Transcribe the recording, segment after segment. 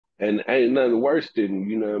And ain't nothing worse than,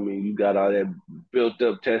 you know what I mean, you got all that built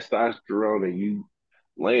up testosterone and you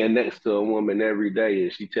laying next to a woman every day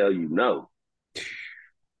and she tell you no.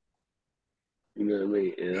 You know what I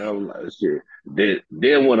mean? And I'm like, shit.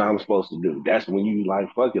 Then what I'm supposed to do? That's when you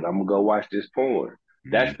like, fuck it, I'm gonna go watch this porn.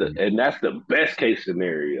 Mhm. That's the best case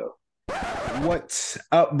scenario. What's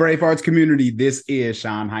up, Brave Arts community? This is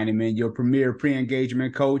Sean Heineman, your premier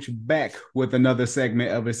pre-engagement coach, back with another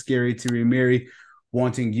segment of A Scary to Remarry,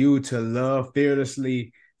 wanting you to love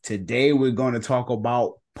fearlessly. Today, we're going to talk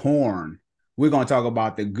about porn. We're going to talk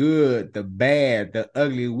about the good, the bad, the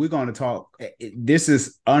ugly. We're going to talk. This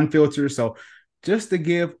is unfiltered. So, just to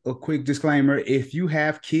give a quick disclaimer, if you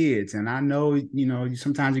have kids, and I know,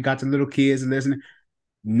 sometimes you got the little kids listening,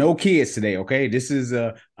 no kids today. Okay, this is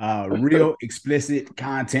a real explicit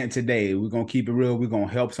content today. We're gonna keep it real. We're gonna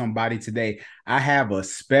help somebody today. I have a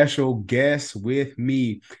special guest with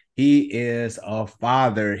me. He is a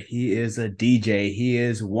father. He is a DJ. He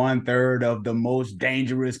is one third of the most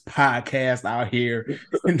dangerous podcast out here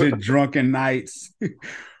in the Drunken Knights.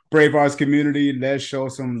 Brave Arts community, let's show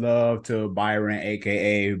some love to Byron,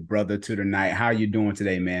 aka Brother to the Night. How you doing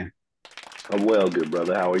today, man? I'm well, good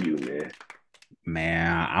brother. How are you, man?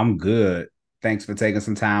 Man, I'm good. Thanks for taking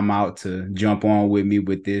some time out to jump on with me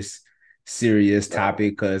with this serious Uh,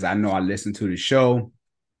 topic because I know I listened to the show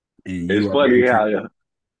and it's you are very funny true. how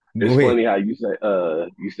it's Go ahead. funny how you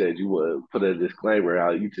said you would put a disclaimer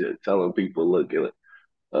out. You telling people, look,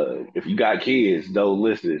 if you got kids, don't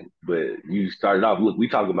listen. But you started off, look, we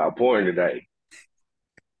talking about porn today.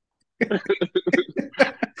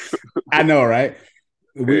 I know, right?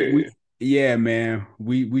 We Yeah, yeah, man.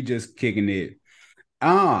 We just kicking it.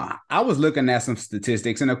 I was looking at some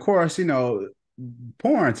statistics, and of course,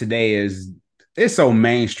 porn today is it's so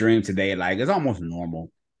mainstream today, like it's almost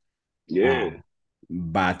normal. yeah. Um,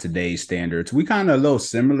 by today's standards. We kind of a little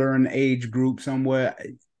similar in age group somewhat.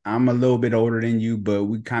 I'm a little bit older than you, but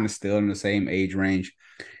we kind of still in the same age range.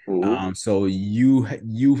 Hmm. So you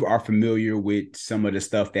are familiar with some of the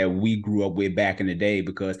stuff that we grew up with back in the day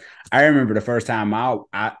because I remember the first time out,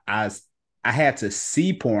 I had to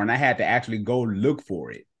see porn. I had to actually go look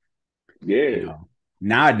for it. You Yeah, know,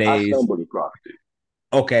 I nowadays. stumbled across it.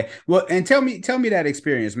 Okay, well, and tell me that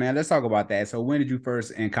experience, man. Let's talk about that. So, when did you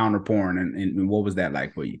first encounter porn, and what was that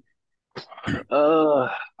like for you? Uh,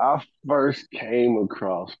 I first came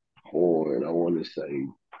across porn. I want to say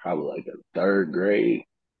probably like a third grade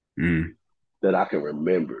Mm, that I can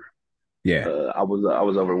remember. yeah. I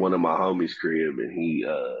was over one of my homies' crib, and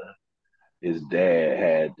his dad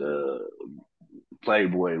had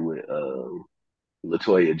Playboy with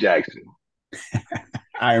Latoya Jackson.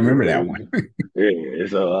 I remember that one. Yeah, and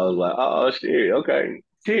so I was like, oh shit, okay,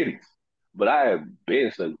 titties. But I had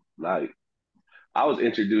been so like I was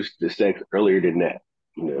introduced to sex earlier than that.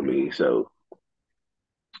 You know what I mean? So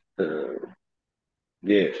uh,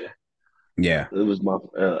 yeah, Yeah. it was my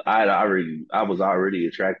I was already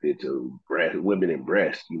attracted to women and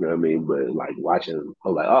breasts. You know what I mean? But like watching, I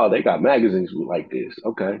was like, oh, they got magazines like this,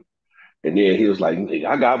 okay. And then he was like,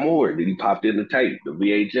 I got more. Then he popped in the tape, the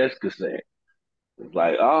VHS cassette. It's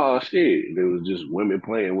like, oh shit. And it was just women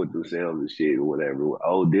playing with themselves and shit or whatever, with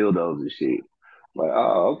old dildos and shit. Like,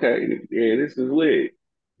 oh, okay, yeah, this is lit.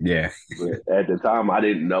 Yeah. But at the time, I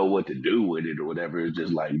didn't know what to do with it or whatever. It's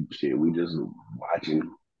just like, shit, we just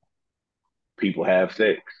watching people have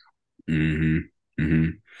sex. hmm hmm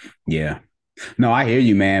Yeah. No, I hear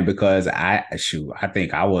you, man, because I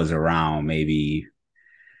think I was around maybe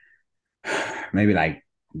like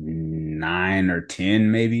 9 or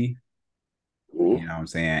 10, maybe. You Mhm. know what I'm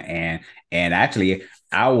saying? And actually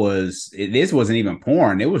this wasn't even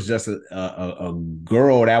porn. It was just a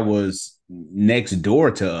girl that was next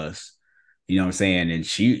door to us. You know what I'm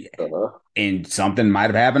saying? Uh-huh. And something might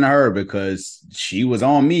have happened to her because she was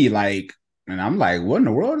on me like, and I'm like, what in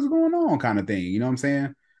the world is going on kind of thing. You know what I'm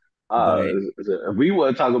saying? But If we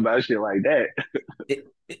want to talk about shit like that,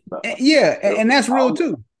 yeah, and that's I real was,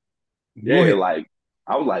 too. Go yeah, ahead. like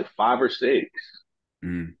I was like 5 or 6.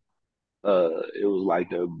 Mm, It was like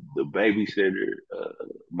the babysitter,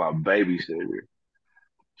 my babysitter.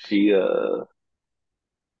 She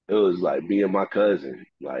it was like me and my cousin.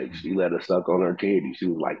 Like she let us suck on her titty. She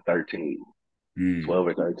was like 13, mm, 12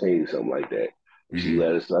 or 13, something like that. And she mm,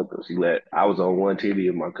 let us suck. I was on one titty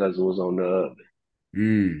and my cousin was on the other.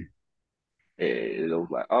 mm, And it was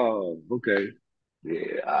like, oh, okay.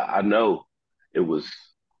 Yeah, I know it was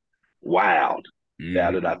wild.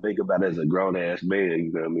 Now that I mm. think about it as a grown ass man,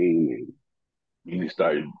 you know what I mean? And you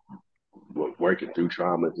started working through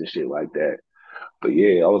traumas and shit like that. But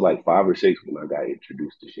yeah, I was like 5 or 6 when I got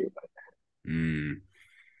introduced to shit like Mm.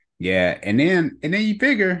 Yeah, and then you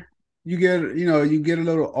figure. you get a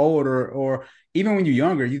little older, or even when you're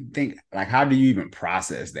younger, you think like, how do you even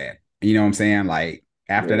process that? You know what I'm saying? Like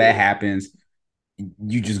after that Man. happens,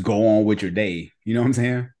 you just go on with your day. You know what I'm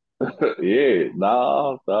saying? Yeah,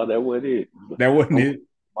 no, that wasn't it. That I wasn't want it.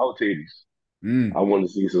 more titties. I Mm, want to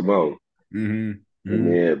see some more. And mm,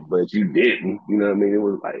 then, but you didn't, you know what I mean? It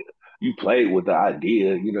was like you played with the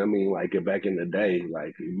idea, you know what I mean? Like back in the day,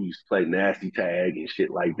 like you used to play nasty tag and shit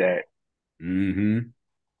like that.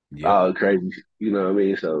 Yep. All crazy, you know what I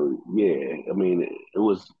mean? So yeah, I mean, it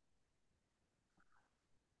was.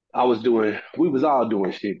 We was all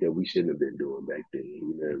doing shit that we shouldn't have been doing back then.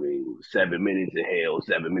 You know what I mean? 7 minutes in hell,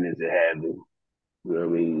 7 minutes in heaven. You know what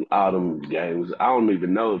I mean? All them games. I don't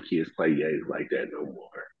even know if kids play games like that no more,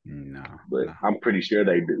 No, but no. I'm pretty sure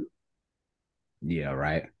they do. Yeah,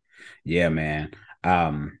 right. Yeah, man.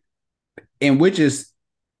 Um, and which is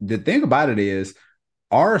the thing about it is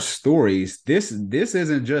our stories, this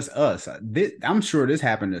isn't just us. I'm sure this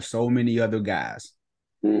happened to so many other guys.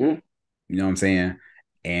 Hmm. You know what I'm saying?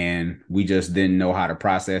 And we just didn't know how to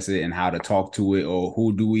process it and how to talk to it, or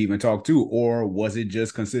who do we even talk to, or was it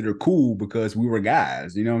just considered cool because we were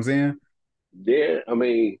guys? You know what I'm saying? Yeah, I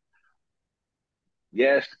mean,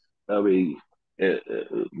 yes, I mean,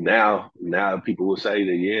 now people will say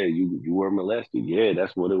that yeah, you were molested. Yeah,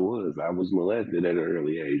 that's what it was. I was molested at an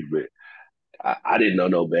early age, but I didn't know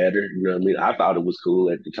no better. You know what I mean? I thought it was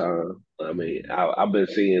cool at the time. I mean, I've been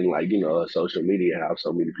seeing like social media how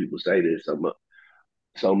so many people say this.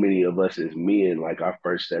 So many of us as men, like our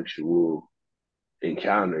first sexual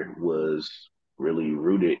encounter was really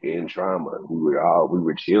rooted in trauma. We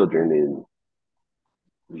were children and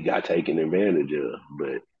we got taken advantage of.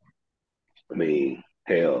 But I mean,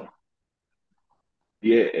 hell,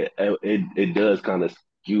 yeah, it does kind of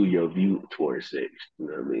skew your view towards sex. You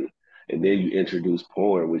know what I mean? And then you introduce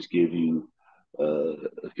porn, which gives you a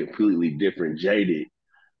completely different, jaded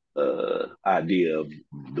idea of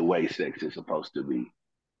the way sex is supposed to be.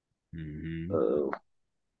 Mm-hmm. Uh,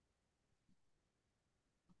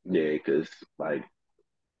 yeah, because like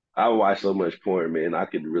I watch so much porn, man. I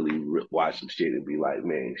could really watch some shit and be like,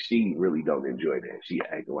 man, she really don't enjoy that. She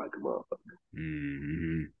acting like a motherfucker.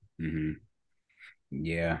 Mm-hmm. Mm-hmm.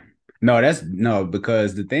 Yeah. No, that's no,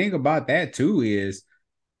 because the thing about that too is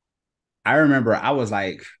I remember I was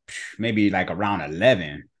like maybe like around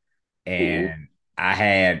 11, Mm-hmm. and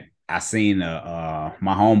I seen my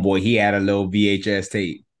homeboy, he had a little VHS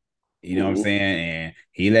tape, you know what I'm Mm-hmm. saying? And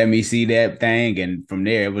he let me see that thing, and from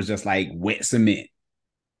there it was just like wet cement.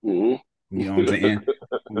 You know what I'm Mm-hmm. saying?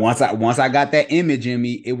 Once I got that image in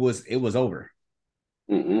me, it was over,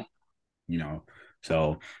 Mm-hmm. you know.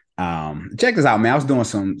 So check this out, man. I was doing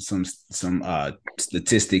some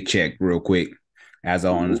statistic check real quick as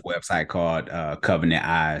on Mm-hmm. this website called Covenant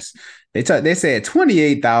Eyes. They said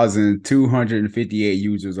 28,258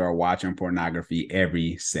 users are watching pornography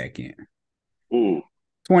every second. Mm.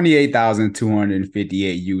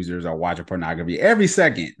 28,258 users are watching pornography every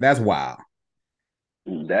second. That's wild.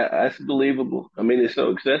 That's believable. I mean, it's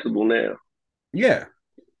so accessible now. Yeah.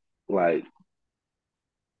 Like,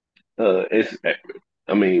 it's.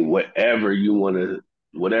 I mean, whatever you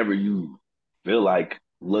feel like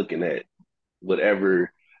looking at,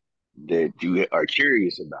 whatever that you are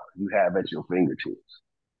curious about, you have at your fingertips.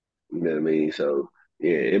 You know what I mean? So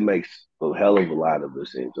yeah, it makes a hell of a lot of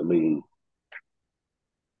sense. I mean,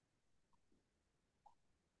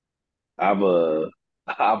 I've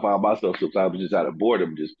I find myself sometimes just out of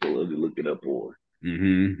boredom just pulling and looking up porn.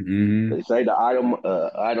 Mm-hmm. Mm-hmm. They say the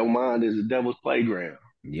idle mind is the devil's playground.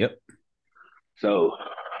 Yep. So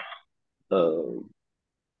uh,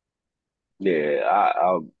 yeah,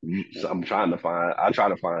 I'm trying to find. I try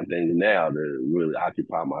to find things now to really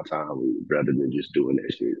occupy my time with, rather than just doing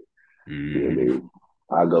that shit. You know what I Mm-hmm. mean?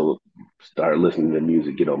 I go start listening to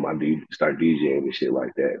music, get on my start DJing and shit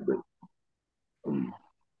like that. But um,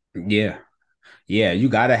 Yeah. Yeah, you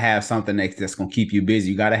gotta have something that's gonna keep you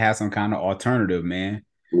busy. You gotta have some kind of alternative, man.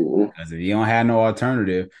 mhm. Because if you don't have no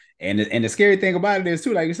alternative, and the scary thing about it is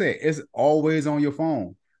too, like you said, it's always on your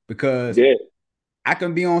phone. Because Yeah, I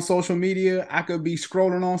can be on social media, I could be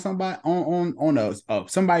scrolling on somebody on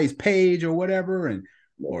somebody's page or whatever, and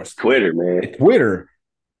or Twitter, man. Twitter.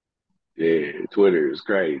 Yeah, Twitter is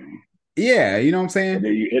crazy. Yeah, you know what I'm And saying?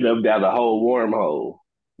 then you end up down the whole wormhole.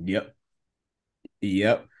 Yep,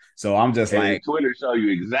 yep. So I'm just And then like, Twitter show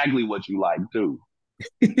you exactly what you like too.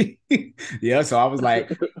 yeah. So I was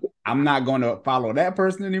like, I'm not going to follow that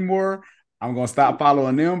person anymore. I'm going to stop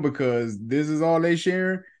following them because this is all they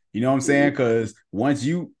share. You know what I'm saying? Mhm. Because once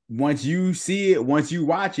you see it, once you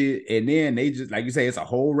watch it, and then they just like you say, it's a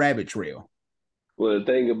whole rabbit trail. Well, the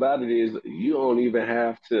thing about it is, you don't even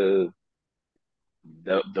have to.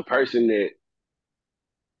 The person that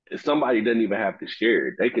somebody doesn't even have to share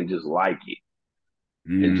it. They can just like it,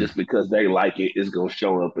 and Mm, just because they like it, it's gonna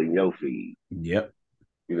show up in your feed. yep.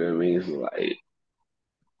 You know what I mean? It's like,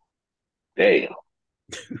 damn.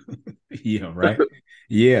 Yeah, right.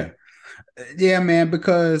 Yeah. Yeah, man,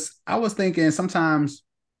 because I was thinking sometimes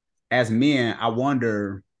as men, I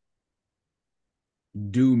wonder,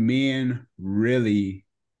 do men really,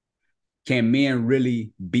 can men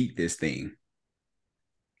really beat this thing?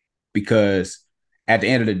 Because at the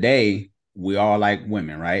end of the day, we all like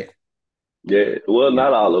women, right? Yeah. Well, Yeah.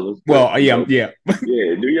 not all of us, but Well, you yeah, know, yeah.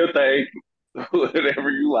 yeah. Do your thing,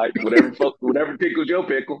 whatever you like, whatever tickles your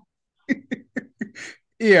pickle.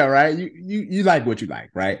 Yeah, right. You like what you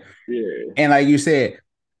like, right? Yeah, And like you said,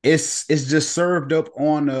 it's just served up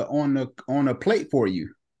on a plate for you.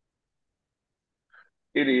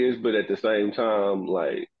 it is, but at the same time,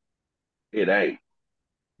 like it ain't.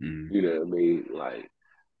 Mm, You know what I mean? Like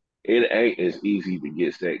it ain't as easy to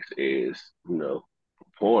get sex as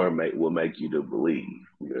porn will make you to believe.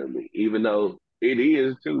 You know what I mean? Even though it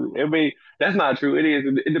is too. I mean, that's not true. It is.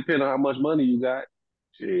 It depends on how much money you got.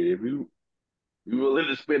 Shit, if you willing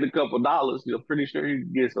to spend a couple dollars, you're pretty sure you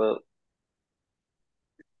can get some.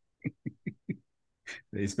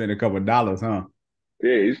 they spend a couple of dollars, huh?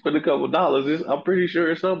 Yeah, you spend a couple dollars. I'm pretty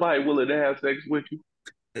sure somebody willing to have sex with you.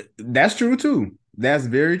 That's true too. That's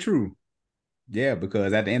very true. Yeah,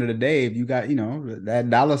 because at the end of the day, if you got, that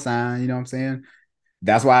dollar sign, you know what I'm saying?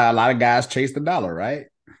 That's why a lot of guys chase the dollar, right?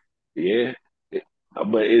 Yeah,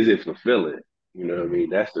 but is it fulfilling? You know what I Mm, mean?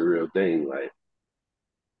 That's the real thing. Like,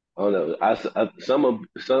 I don't know.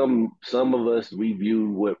 Some of us we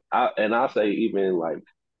view and I say even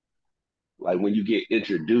like when you get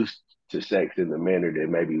introduced to sex in the manner that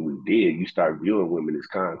maybe we did, you start viewing women as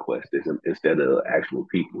conquest instead of actual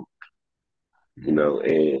people. mm,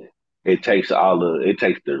 And it takes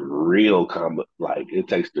the real like it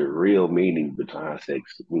takes the real meaning behind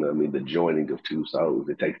sex. You know what I mean? The joining of two souls.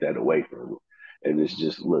 It takes that away from it, and it's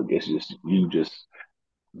just look. It's just you just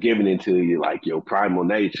giving it to you like your primal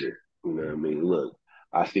nature. You know what I mean? Look,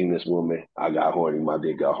 I seen this woman. I got horny. My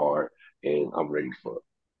dick got hard, and I'm ready for it.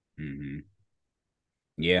 mm.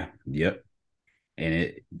 Yeah, yep. And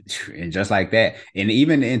it and just like that. And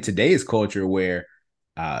even in today's culture where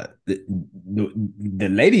the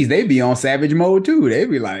ladies, they be on savage mode too. They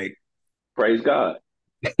be like, Praise God.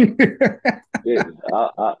 you Yeah,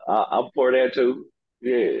 I'm for that too.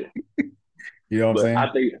 Yeah, know what I'm but saying?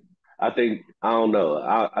 I don't know.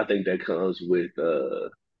 I think that comes with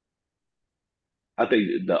I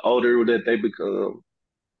think the older that they become,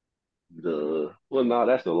 no,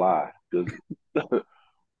 that's a lie. Because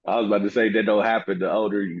I was about to say that don't happen the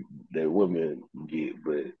older that women get,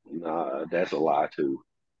 but nah, that's a lie too.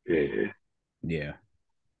 Mm, Yeah, yeah.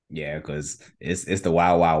 Yeah, because it's the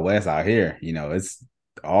wild, wild west out here. It's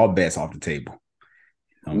all bets off the table. You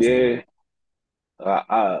know what I'm saying? yeah. I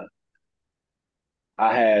I,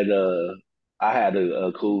 I had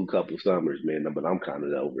a cool couple summers, man, but I'm kind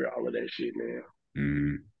of over all of that shit now.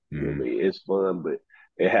 Mm, You know what I mm, mean? It's fun, but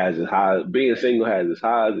it has its highs. Being single has its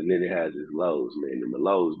highs, and then it has its lows, man. And the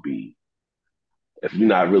lows be if you're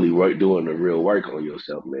not really doing the real work on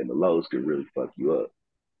yourself, man. The lows can really fuck you up.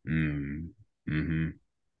 mm, mm-hmm.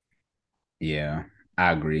 Yeah,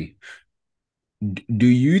 I agree. Do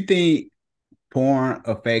you think porn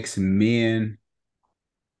affects men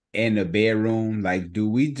in the bedroom? Like, do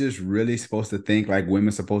we just really supposed to think like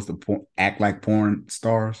women supposed to act like porn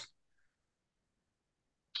stars?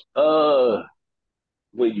 Uh,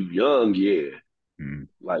 when you young, yeah. Mm,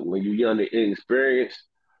 Like when you young and inexperienced,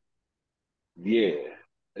 yeah.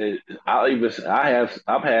 And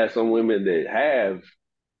I've had some women that have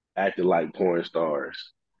acted like porn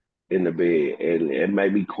stars in the bed, and it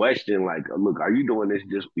made me question like, look, are you doing this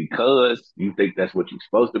just because you think that's what you're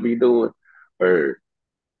supposed to be doing, or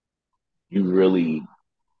you really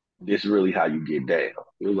this really how you get down?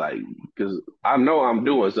 You're like, because I know I'm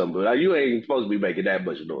doing something, but you ain't supposed to be making that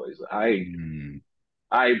much noise. mm,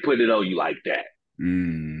 I ain't put it on you like that.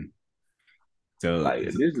 mm. So, Like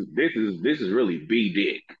this is really B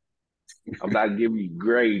dick. I'm not giving you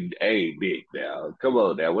grade A dick now. Come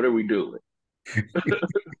on now, what are we doing?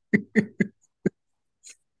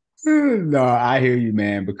 no, I hear you,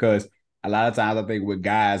 man, because a lot of times I think with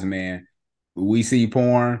guys, man, we see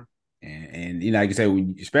porn and like you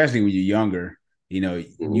said, especially when you're younger,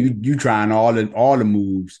 Mm-hmm. you trying all the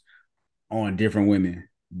moves on different women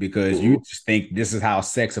because you Mm-hmm. just think this is how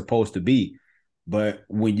sex supposed to be. But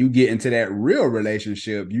when you get into that real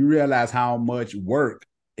relationship, you realize how much work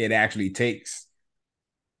it actually takes.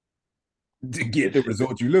 to get the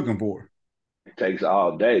result you're looking for. it takes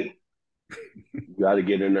all day. You got to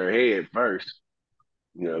get in her head first.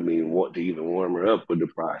 You know what I mean? Want to even warm her up for the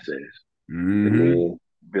process, and Mm-hmm. then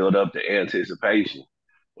build up the anticipation.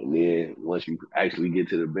 And then once you actually get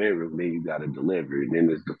to the bedroom, then you got to deliver. And then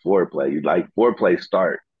it's the foreplay. You like foreplay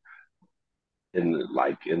start in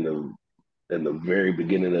the in the very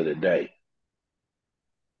beginning of the day.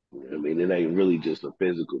 You know what I mean, it ain't really just a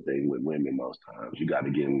physical thing with women most times. You got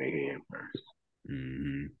to get in their hand first.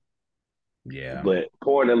 Mm-hmm. Yeah. But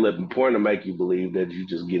porn to make you believe that you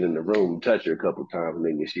just get in the room, touch her a couple times, and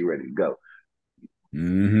then she ready to go.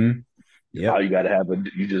 Mm-hmm. Yep. All you gotta have a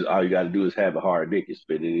you just all you gotta do is have a hard dick and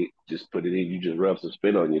spit it in. Just put it in. You just rub some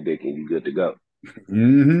spit on your dick and you good to go.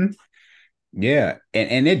 Mm-hmm. Yeah.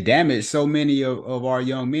 And it damaged so many of our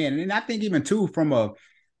young men. And I think even too from a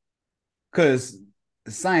because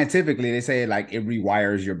scientifically they say like it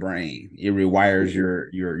rewires your brain, it rewires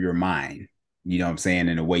Mm-hmm. your mind. You know what I'm saying?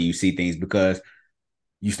 And the way you see things because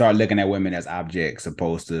you start looking at women as objects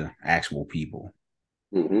opposed to actual people.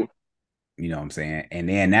 Mm-hmm. You know what I'm saying? And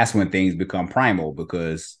then that's when things become primal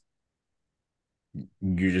because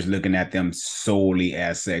you're just looking at them solely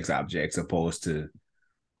as sex objects opposed to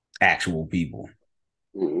actual people.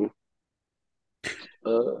 Mm-hmm.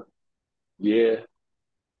 Uh, yeah.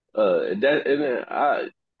 That and then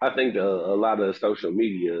I think a lot of social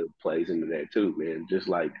media plays into that too, man. Just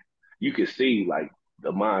like you can see like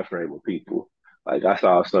the mind frame of people. Like I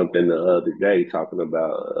saw something the other day talking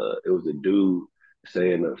about it was a dude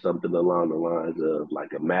saying something along the lines of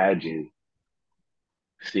like imagine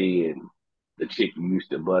seeing the chick you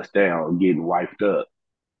used to bust down getting wiped up,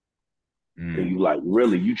 and Mm, you like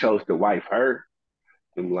really you chose to wipe her.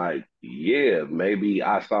 I'm like, yeah, maybe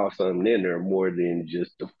I saw something in there more than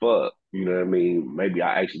just the fuck. You know what I mean? Maybe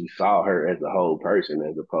I actually saw her as a whole person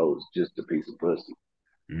as opposed to just a piece of pussy.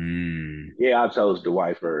 mm, Yeah, I chose to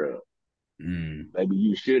wife her up. mm, Maybe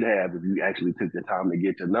you should have if you actually took the time to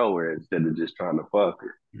get to know her instead of just trying to fuck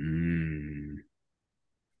her. mm.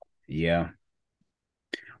 Yeah.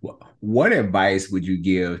 What advice would you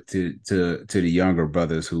give to the younger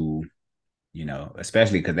brothers who,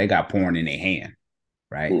 especially because they got porn in their hand,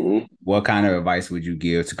 right? Mm-hmm. What kind of advice would you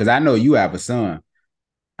give? Because I know you have a son.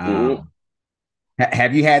 Mm-hmm. Um,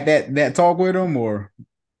 have you had that talk with him or?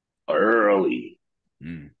 Early,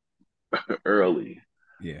 Mm, early.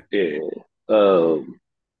 yeah. Yeah. Um,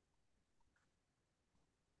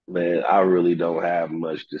 man, I really don't have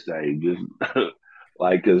much to say. Just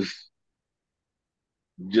like, cause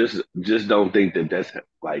just don't think that that's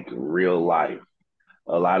like real life.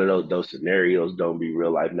 A lot of those scenarios don't be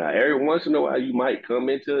real life. Now, every once in a while, you might come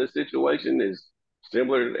into a situation that's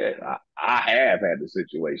similar to that. I have had a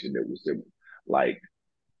situation that was similar, like,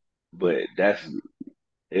 but that's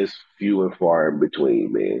it's few and far in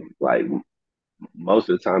between, man. Like most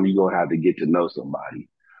of the time, you're gonna have to get to know somebody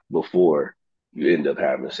before you end up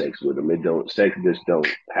having sex with them. It don't sex just don't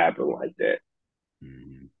happen like that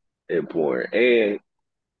Mm, in porn. And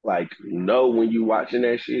like know when you watching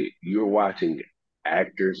that shit, you're watching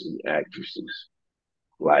actors and actresses.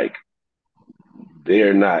 Like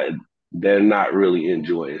they're not they're not really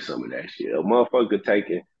enjoying some of that shit. A motherfucker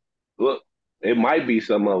taking look, it might be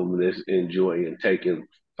some of them that's enjoying taking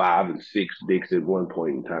 5 and 6 dicks at one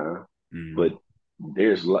point in time, but mm,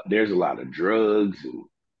 there's a lot of drugs and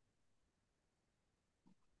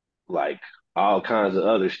like all kinds of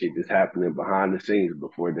other shit that's happening behind the scenes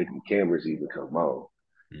before the cameras even come on.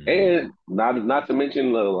 mm, And not to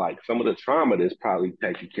mention like some of the trauma that's probably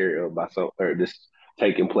taken care of by some or this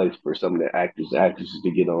taking place for some of the actors and actresses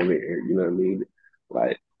to get on there. You know what I mean?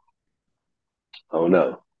 Like I don't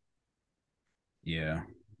know. yeah.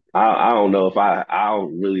 I don't know if I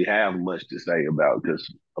don't really have much to say about because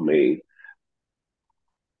I mean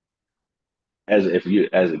as if you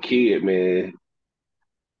as a kid, man,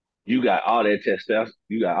 you got all that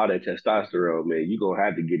testosterone, man. You gonna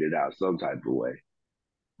have to get it out some type of way,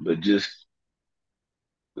 but just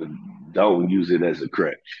don't use it as a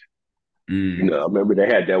crutch. You Mm. know, I remember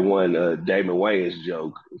they had that one Damon Wayans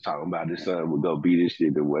joke talking about his son would go beat his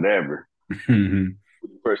shit or whatever.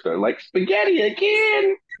 First started like spaghetti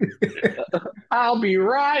again. I'll be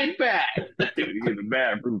right back. In the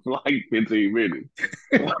bathroom for like 15 minutes.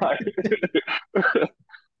 Like,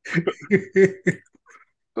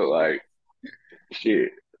 like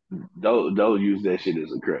shit. Don't use that shit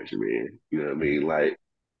as a crutch, man. You know what I mean? Like,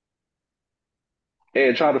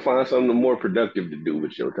 and try to find something more productive to do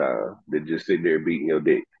with your time than just sit there beating your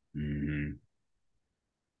dick. Mhm.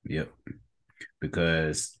 Yep.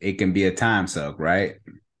 Because it can be a time suck, right?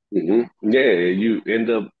 Yeah, you end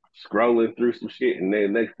up scrolling through some shit, and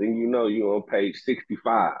then next thing you know, you're on page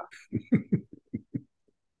 65.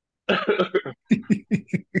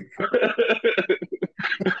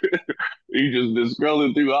 You just been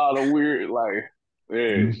scrolling through all the weird, like,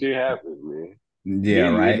 man, shit happens, man. Yeah,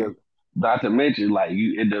 Then you end right. up, not to mention, like,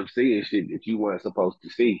 you end up seeing shit that you weren't supposed to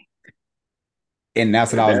see. And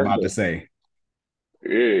that's what And I was that's about to the, say.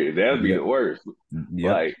 yeah, that'd be the Yep. worst.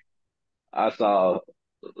 Yep. Like, I saw,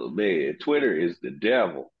 man, Twitter is the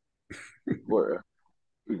devil. Where,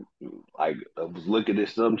 like, I was looking at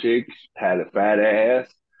some chick, had a fat ass.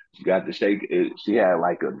 She got the shake. She had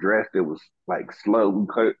like a dress that was like slow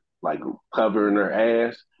cut, like covering her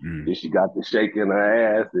ass. Mm. Then she got the shake in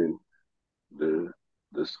her ass and the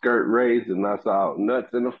the skirt raised, and I saw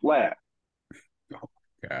nuts in a flap.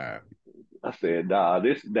 God. I said, "Nah,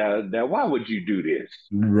 this now why would you do this?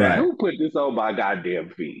 Now Right. who put this on my goddamn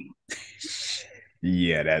feed?"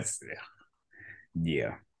 Yeah, that's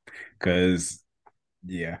yeah. Cause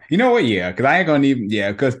yeah. You know what? Yeah, because I ain't gonna even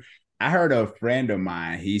because I heard a friend of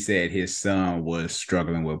mine, he said his son was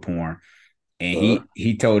struggling with porn. And Huh?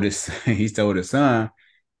 he told his he told his son,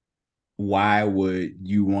 why would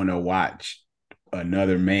you want to watch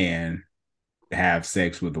another man have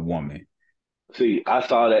sex with a woman? See, I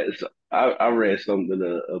saw that. I read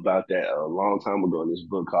something about that a long time ago in this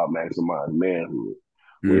book called Maximize Manhood,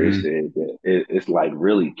 where it Mm-hmm. said that it's like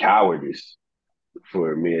really cowardice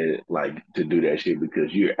for men like to do that shit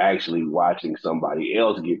because you're actually watching somebody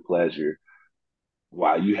else get pleasure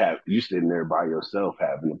while you sitting there by yourself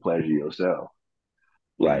having the pleasure yourself.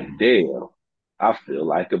 Like, Mm-hmm. damn, I feel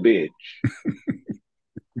like a bitch.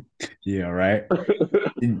 Yeah, right.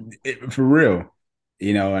 For real,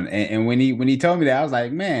 and when he told me that, I was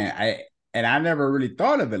like, man, I never really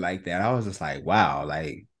thought of it like that. I was just like, wow,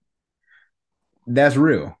 like that's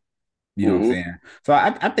real. You know what I'm Mm-hmm. saying? So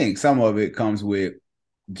I think some of it comes with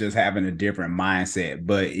just having a different mindset.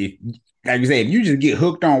 But if, like you say, if you just get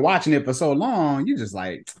hooked on watching it for so long, you just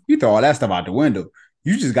like you throw all that stuff out the window.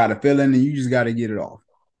 You just got a feeling and you just got to get it off.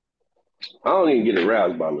 I don't even get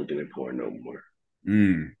aroused by looking at porn no more.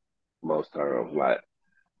 Mm. Most times, like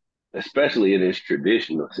especially in its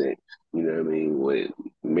traditional sense. You know what I mean? With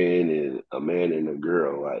men and a man and a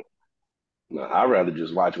girl, like no, I'd rather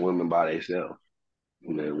just watch women by themselves.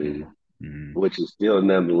 You know what I mean? Mm. Mm. Which is still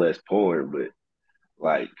nonetheless porn, but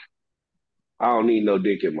like I don't need no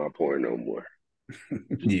dick in my porn no more.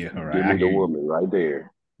 Just Yeah, all right. give I me the hear you. woman right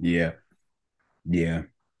there. Yeah, yeah.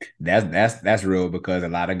 That's real because a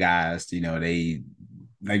lot of guys, they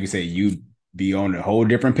like you say, you be on a whole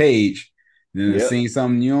different page than Yep. seeing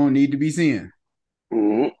something you don't need to be seeing.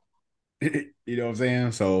 Mm-hmm. You know what I'm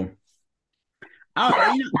saying? So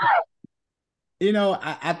I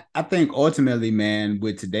I think ultimately, man,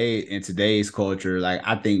 with in today's culture, like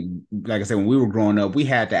I think, like I said, when we were growing up, we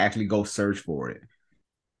had to actually go search for it.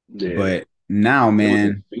 Yeah. But now, It was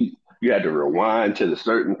man, you had to rewind to the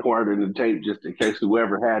certain part of the tape just in case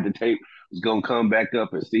whoever had the tape was gonna come back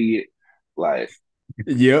up and see it. Like,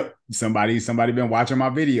 yep, somebody been watching my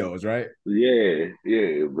videos, right? yeah,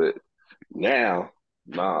 yeah, but now,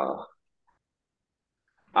 nah.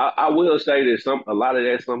 I will say that a lot of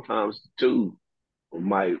that sometimes too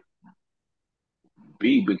might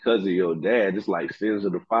be because of your dad. It's like sins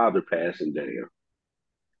of the father passing down.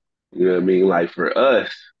 You know what I mean? Like for us,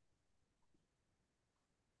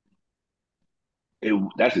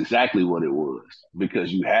 that's exactly what it was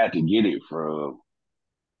because you had to get it from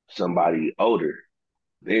somebody older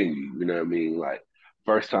than you. You know what I mean? Like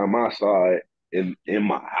first time I saw it in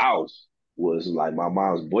my house was like my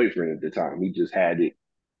mom's boyfriend at the time. He just had it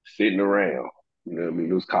sitting around. You know what I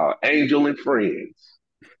mean? It was called Angel and Friends.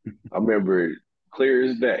 I remember it clear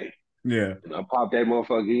as day. Yeah. And I popped that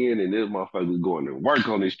motherfucker in, and this motherfucker was going to work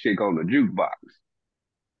on this chick on the jukebox.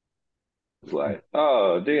 It's like,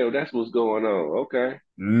 oh damn, that's what's going on. Okay.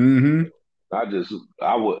 Mm-hmm. I just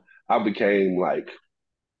I became like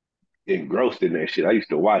engrossed in that shit. I used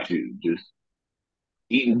to watch it just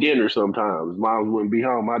eating dinner sometimes. Mom wouldn't be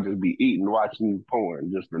home. I'd just be eating, watching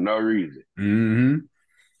porn just for no reason. Mm-hmm.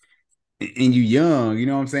 And you young, you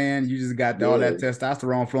know what I'm saying? You just got all that Yeah.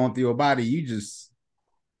 testosterone flowing through your body. You just,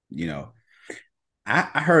 you know, I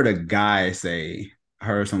heard a guy say, I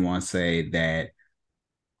heard someone say that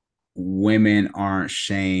women aren't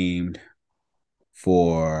shamed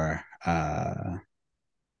for no,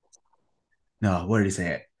 what did he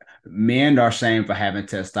say? Men are shamed for having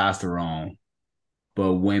testosterone,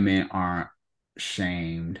 but women aren't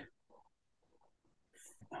shamed.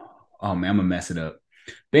 Oh man, I'm gonna mess it up.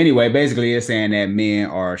 But anyway, basically it's saying that men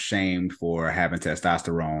are shamed for having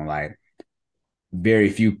testosterone. Like very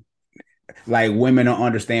few, like women don't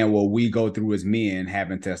understand what we go through as men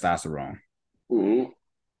having testosterone. Mm-hmm.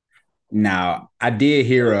 Now, I did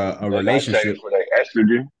hear a They're not changed relationship. for their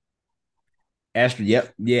estrogen. Esther,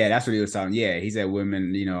 yep, yeah, that's what he was talking. Yeah, he said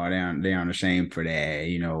women, they aren't ashamed for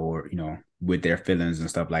that, or with their feelings and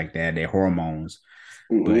stuff like that, their hormones,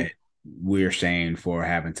 Mm-hmm. but we're ashamed for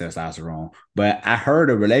having testosterone. But I heard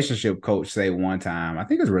a relationship coach say one time, I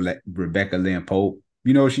think it's Rebecca Lynn Pope.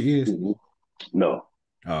 You know who she is? Mm-hmm. No.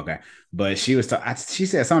 Oh, okay, but she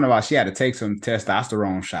said something about she had to take some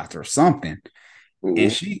testosterone shots or something,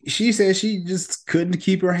 and Mm-hmm. she said she just couldn't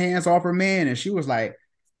keep her hands off her man, and she was like,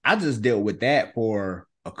 I just dealt with that for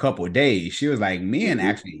a couple of days. She was like, men Mm-hmm.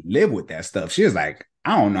 actually live with that stuff. She was like,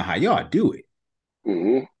 I don't know how y'all do it,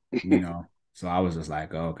 Mm-hmm. you know. So I was just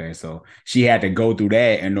like, oh, okay. So she had to go through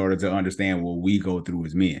that in order to understand what we go through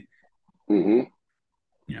as men, Mm-hmm.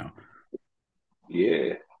 you know.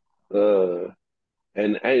 Yeah. Uh,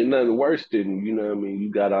 and ain't nothing worse than, what I mean,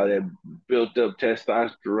 you got all that built up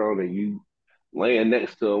testosterone and you laying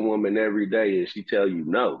next to a woman every day and she tell you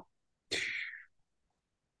no.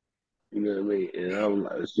 You know what I mean? And I'm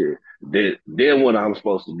like, shit. Then what I'm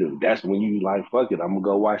supposed to do? That's when you like, fuck it, I'm gonna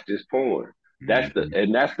go watch this porn. Mhm.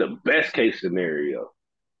 That's the best case scenario.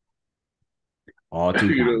 All too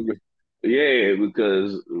You know common. what I mean? Yeah,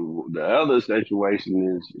 because the other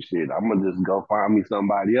situation is shit, I'm gonna just go find me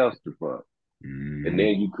somebody else to fuck. And Mhm.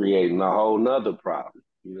 then you creating a whole nother problem.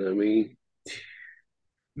 You know what I mean?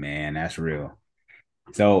 Man, that's real.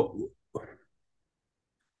 So,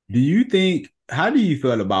 how do you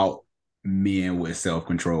feel about men with self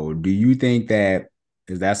control? Do you think that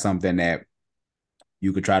is that something that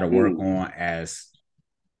you could try to work Mm, on as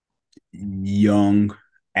young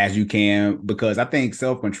as you can? Because I think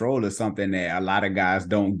self control is something that a lot of guys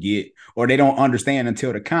don't get or they don't understand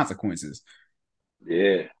until the consequences.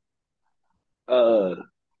 yeah. Uh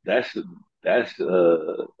that's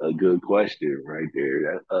a good question right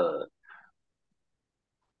there.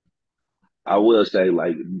 I will say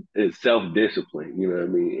like it's self discipline. You know what I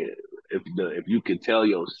mean? If you can tell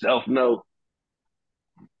yourself no,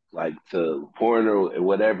 like to porn or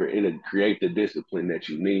whatever, it'll create the discipline that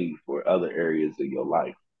you need for other areas of your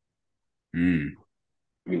life. Mm,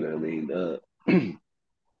 You know what I mean?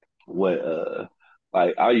 What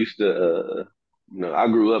like I used to I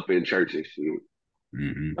grew up in church and shit.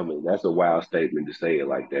 mm-hmm, I mean, that's a wild statement to say it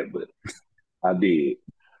like that, but I did.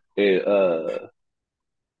 And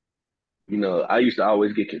I used to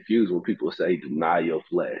always get confused when people say deny your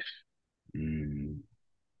flesh. mm,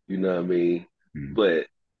 You know what I mean? mm, But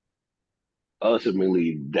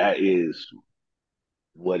ultimately that is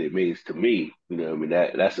what it means to me. You know what I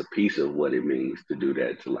mean? That's a piece of what it means to do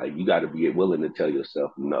that. To like you gotta be willing to tell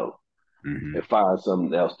yourself no mm, and find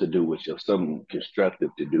something else to do with something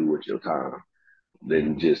constructive to do with your time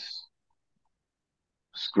than mm. just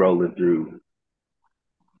scrolling through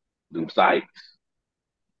them sites.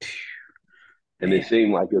 And it Man,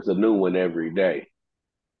 seemed like it's a new one every day.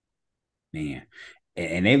 man.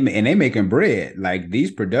 And they making bread. Like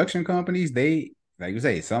these production companies, they like you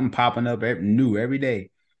say, something popping up new every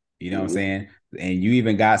day. You know what I'm Mm-hmm. saying? And you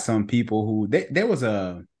even got some people who there's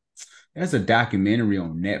a documentary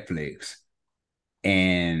on Netflix,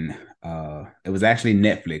 and it was actually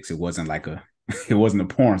Netflix. It wasn't like a it wasn't a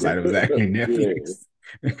porn site. It was actually Yeah. Netflix.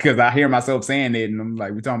 Because I hear myself saying it, and I'm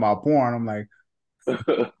like, we're talking about porn. I'm like,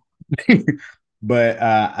 but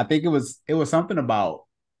I think it was something about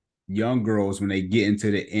young girls when they get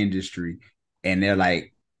into the industry and they're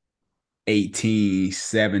like 18,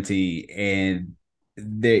 17, and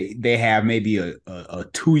they have maybe a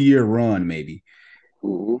 2 year run maybe,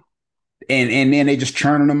 Mm-hmm. and then they just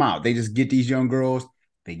churning them out. They just get these young girls,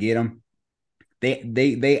 they get them,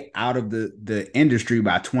 they out of the industry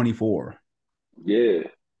by 24. Yeah.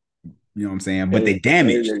 You know what I'm saying? But And, they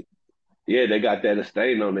damaged. and yeah, they got that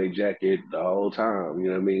stain on their jacket the whole time. You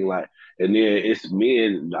know what I mean? Like, and then it's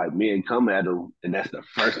men come at them, and that's the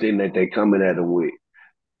first thing that they coming at them with.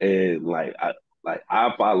 And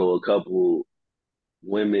I follow a couple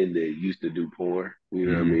women that used to do porn. You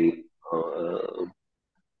know what I Mm-hmm.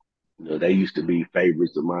 mean? They used to be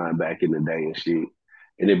favorites of mine back in the day and shit.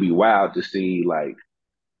 And it'd be wild to see like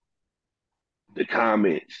the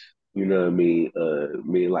comments. You know what I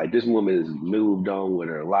mean? Like this woman has moved on with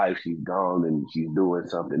her life. She's gone and she's doing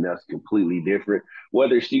something else completely different.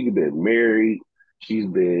 Whether she's been married, she's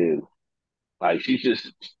been like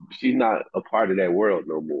she's not a part of that world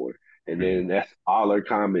no more. And Mm-hmm. then that's all her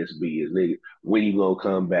comments be is nigga, when you gonna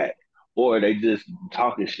come back? Or they just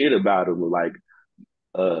talking shit about him like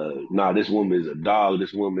nah, this woman is a dog.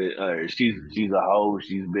 This woman, she's a hoe.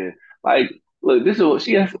 She's been like, look,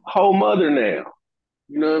 she has a whole mother now.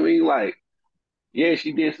 You know what I mean? Like, yeah,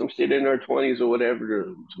 she did some shit in her 20s or whatever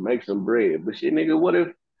to make some bread. But shit, nigga,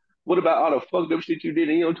 what about all the fucked up shit you did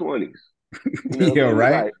in your 20s? You know what I Yeah, mean?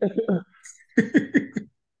 right.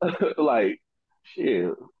 Like, like,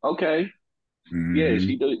 shit, okay. Yeah, Hmm.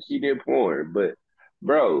 she did porn, but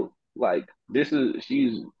bro, like that's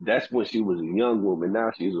when she was a young woman.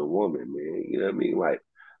 Now she's a woman, man. You know what I mean? Like,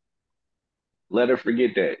 let her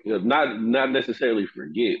forget that. You know, not necessarily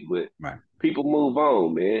forget, but Right. people move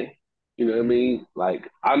on, man. You know what I mean? Like,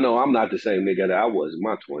 I know I'm not the same nigga that I was in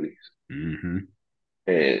my 20s. Hmm.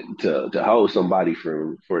 And to hold somebody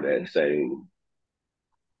for that same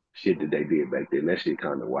shit that they did back then, that shit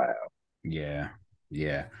kind of wild. Yeah.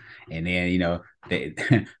 Yeah. And then, they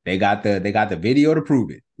they got the video to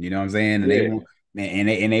prove it. You know what I'm saying? And they Yeah. want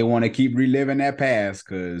and they want to keep reliving that past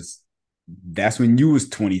because that's when you was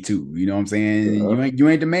 22. You know what I'm saying? Uh-huh. You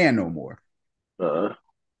ain't the man no more. Uh-huh.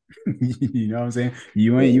 You know what I'm saying?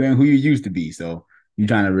 You ain't Yeah. who you used to be. So you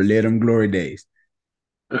trying to relive them glory days.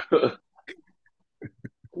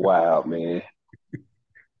 Wow, man.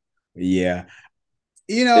 Yeah.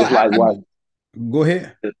 It's like what Go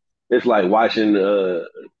ahead. it's like watching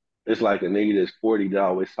it's like a nigga that's 40 that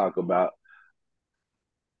always talk about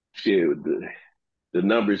shit the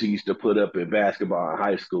numbers he used to put up in basketball in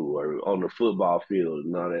high school or on the football field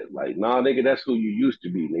and all that. Like, nah, nigga, that's who you used to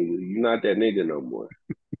be, nigga. You're not that nigga no more.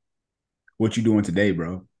 What you doing today,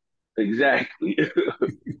 bro? Exactly.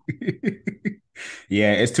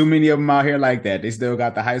 Yeah, it's too many of them out here like that. They still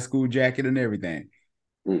got the high school jacket and everything.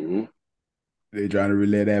 hmm They trying to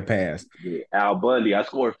relive that past. Yeah. Al Bundy, I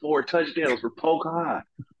scored 4 touchdowns for Polk High.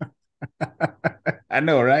 I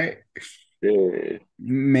know, right? Yeah.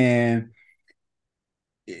 Man,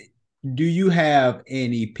 do you have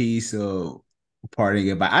any piece of parting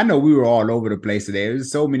advice? I know we were all over the place today.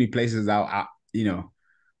 There's so many places out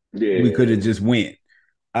we could have Yeah. just went.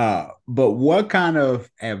 But what kind of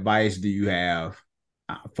advice do you have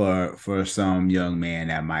for some young man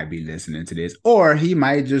that might be listening to this, or he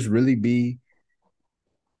might just really be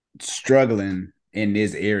struggling in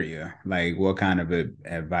this area? Like, what kind of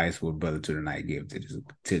advice would Brother to the Night give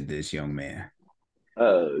to this young man?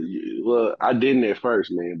 Well, I didn't at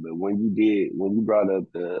first, man, but when you brought up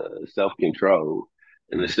the self control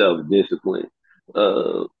and the Mm, self discipline,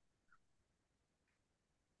 uh,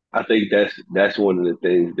 I think that's one of the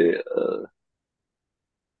things that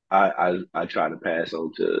I try to pass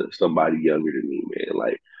on to somebody younger than me, man.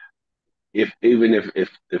 Like if even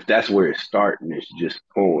if that's where it's starting, it's just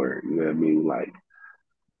porn. You know what I mean? Like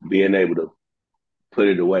being able to put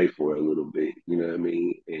it away for a little bit. You know what I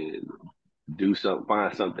mean? And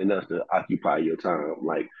find something else to occupy your time.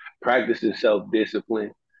 Like practicing self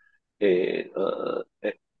discipline and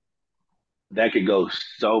that could go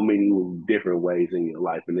so many different ways in your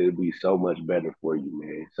life, and it'll be so much better for you,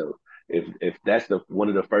 man. So if that's the one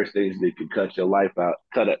of the first things that could cut your life out,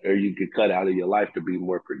 cut it, or you could cut out of your life to be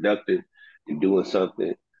more productive and doing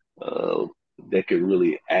something uh, that could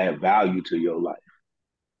really add value to your life.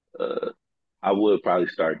 Uh, I would probably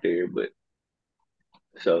start there, but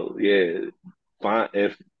so yeah, find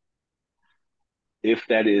if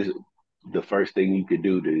that is the first thing you could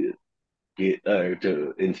do to get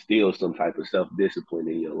to instill some type of self discipline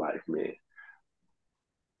in your life, man,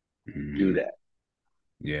 do mm, that.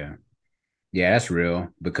 yeah, yeah, that's real.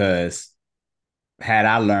 Because had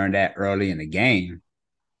I learned that early in the game,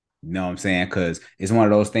 you know what I'm saying? Because it's one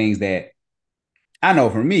of those things that I know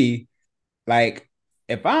for me, like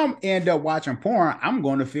if I'm end up watching porn, I'm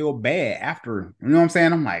going to feel bad after. You know what I'm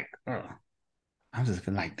saying? I'm like, ugh. I'm just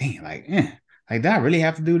feeling like, dang, like, did I really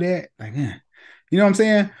have to do that? Like, you know what I'm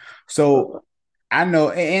saying? So Uh, I know,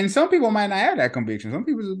 and some people might not have that conviction. Some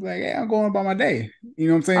people just like, hey, I'm going about my day. You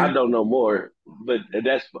know what I'm I saying? don't know more, but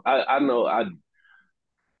I know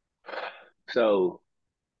so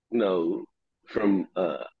you know from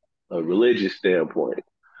a religious standpoint,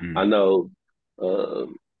 I Mm, know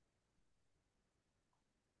um,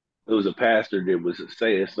 it was a pastor that was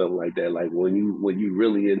saying something like that, like when you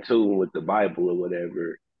really in tune with the Bible or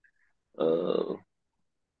whatever, uh,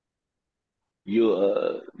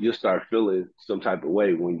 you'll start feeling some type of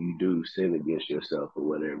way when you do sin against yourself or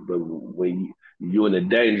whatever. But when you're in a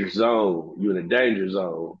danger zone, you're in a danger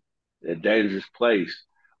zone, a dangerous place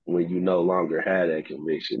when you no longer have that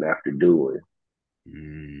conviction after doing.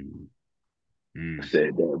 mm, I mm,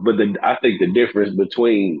 said that, but I think the difference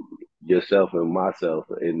between yourself and myself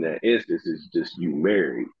in that instance is just you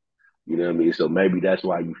married. You know what I mean? So maybe that's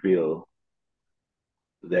why you feel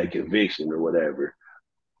that mm, conviction or whatever.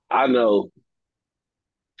 I know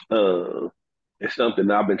uh, it's something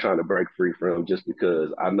I've been trying to break free from just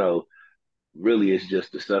because I know really it's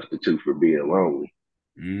just a substitute for being lonely.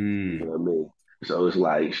 You know mm. what I mean? So it's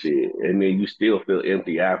like shit, and then you still feel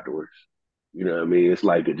empty afterwards. You know what I mean? It's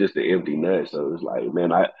like just an empty nut. So it's like,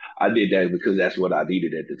 man, I did that because that's what I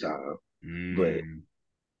needed at the time. But Mm,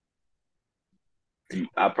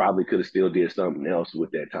 I probably could have still did something else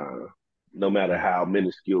with that time, no matter how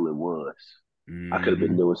minuscule it was. I could have been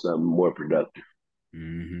mm-hmm, doing something more productive.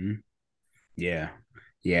 mm-hmm. Yeah,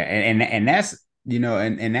 yeah, and that's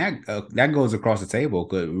and that goes across the table,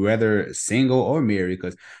 because whether single or married,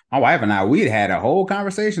 because my wife and I we'd had a whole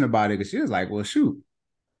conversation about it, because she was like, well, shoot,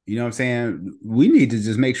 you know what I'm saying? We need to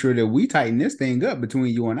just make sure that we tighten this thing up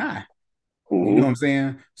between you and I. You know what Hmm. I'm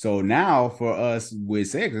saying? So now for us with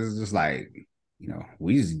sex, it's just like,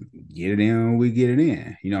 we just get it in, we get it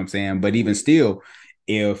in. You know what I'm saying? But even still,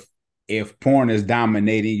 if if porn is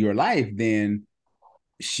dominating your life, then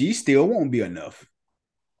she still won't be enough.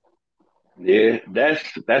 Yeah,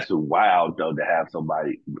 that's wild though to have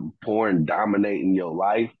somebody porn dominating your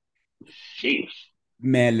life. Sheesh.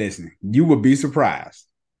 Man, listen, you would be surprised.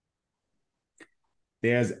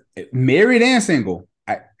 There's married and single.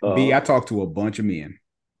 I Uh, talked to a bunch of men.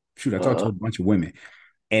 Shoot, I talked to uh, a bunch of women.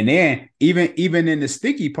 And then even in the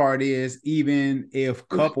sticky part is, even if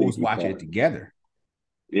the couples sticky watch it part. together,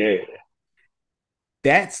 Yeah.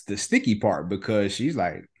 that's the sticky part, because she's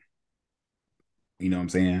like, you know what I'm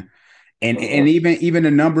saying? And Uh, even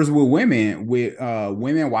the numbers with women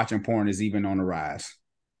watching porn is even on the rise.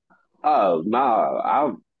 oh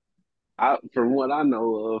nah, I from what I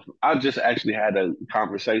know of, I just actually had a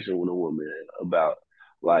conversation with a woman about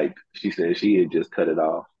like she said she had just cut it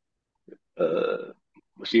off. Uh,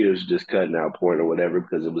 she was just cutting out porn or whatever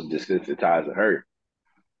because it was desensitizing her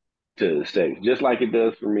to sex, just like it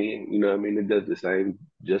does for me. You know what I mean? It does the same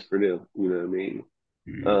just for them. You know what I mean?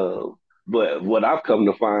 Mm, Um, but what I've come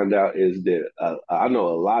to find out is that I know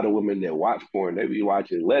a lot of women that watch porn. They be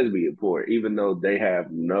watching lesbian porn, even though they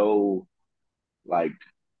have no like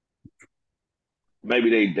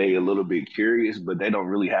maybe they a little bit curious, but they don't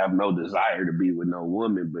really have no desire to be with no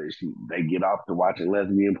woman. But they get off to watching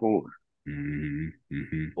lesbian porn, mm.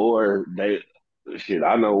 or they shit.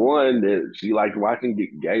 I know one that she liked watching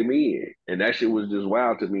gay men, and that shit was just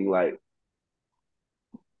wild to me. Like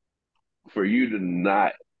for you to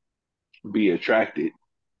not be attracted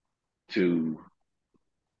to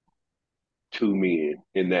two men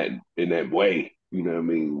in that way, you know what I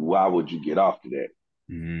mean? Why would you get off to that?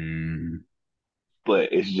 Mm,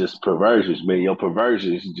 But it's just perversions, man. Your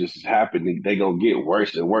perversions just happen. They gonna get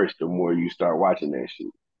worse and worse the more you start watching that shit.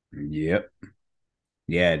 yep.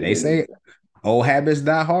 Yeah, they And say old habits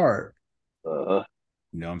die hard. uh,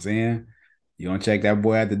 You know what I'm saying? You don't check that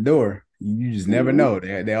boy at the door. You just never mm-hmm, know.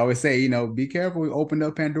 They always say, be careful. We open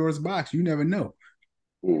up Pandora's box. You never know.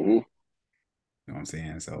 mm-hmm. You know what I'm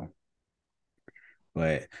saying? So,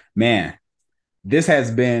 but man, this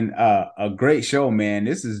has been a great show, man.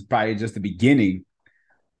 This is probably just the beginning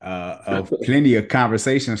of plenty of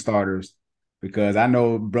conversation starters, because I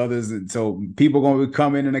know brothers, and so people gonna be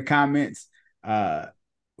coming in the comments. Uh,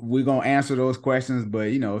 we're gonna answer those questions, but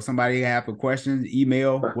if somebody have a question,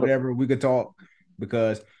 email, whatever, we could talk,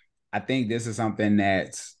 because I think this is something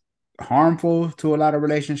that's harmful to a lot of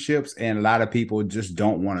relationships, and a lot of people just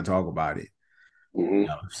don't want to talk about it.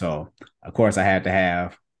 Mm-hmm. So of course I had to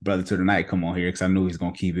have Brother to the Night come on here, because I knew he's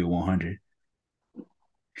gonna keep it 100.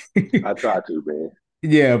 I try to, man.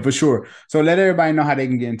 Yeah, for sure. So let everybody know how they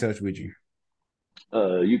can get in touch with you.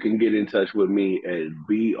 You can get in touch with me at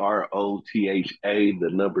BROTHA, the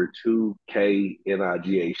number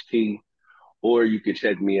 2KNIGHT, or you can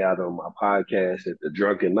check me out on my podcast at the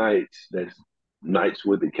Drunken Knights. That's Nights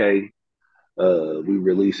with a K. We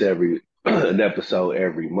release every an episode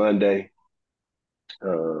every Monday.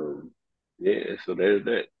 Um, yeah, so there's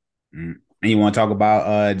that. Mm. And you want to talk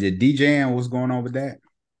about the DJing? What's going on with that?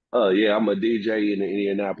 Yeah, I'm a DJ in the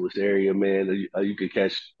Indianapolis area, man. You can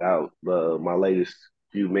catch out my latest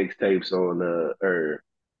few mixtapes on or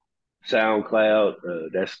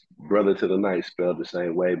SoundCloud. That's Brother to the Night spelled the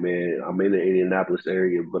same way, man. I'm in the Indianapolis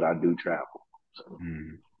area, but I do travel. So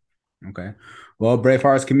Mm. Okay. Well, Brave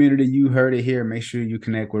Hearts community, you heard it here. Make sure you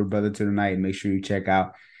connect with Brother to the Night. Make sure you check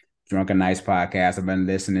out Drunken Knights Podcast. I've been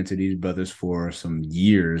listening to these brothers for some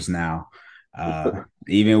years now.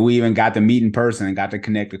 We even got to meet in person and got to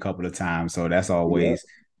connect a couple of times. So yeah,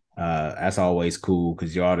 that's always cool,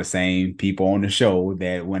 because y'all the same people on the show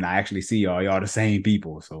that when I actually see y'all the same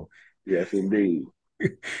people. So yes, indeed.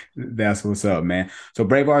 that's what's up, man. So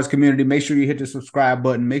Brave Arts community, make sure you hit the subscribe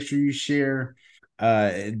button. Make sure you share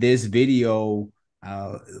this video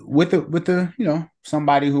with the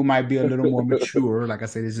somebody who might be a little more mature. Like I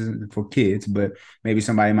said, this isn't for kids, but maybe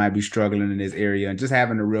somebody might be struggling in this area, and just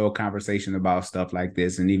having a real conversation about stuff like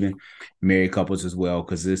this, and even married couples as well,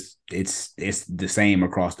 because it's the same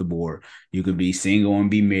across the board. You could be single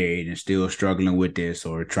and be married and still struggling with this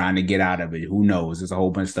or trying to get out of it. Who knows? There's a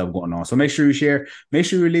whole bunch of stuff going on. So make sure you share. Make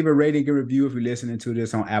sure you leave a rating and review if you're listening to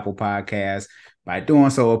this on Apple Podcasts. By doing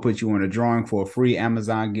so, it'll put you in a drawing for a free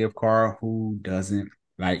Amazon gift card. Who doesn't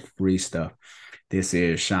like free stuff? This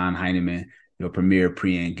is Sean Heineman, your premier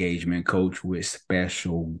pre-engagement coach with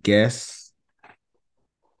special guests.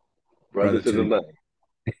 Brother to the night.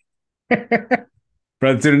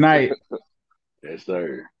 Brother to the night. Yes,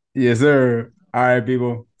 sir. Yes, sir. All right,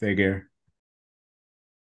 people. Take care.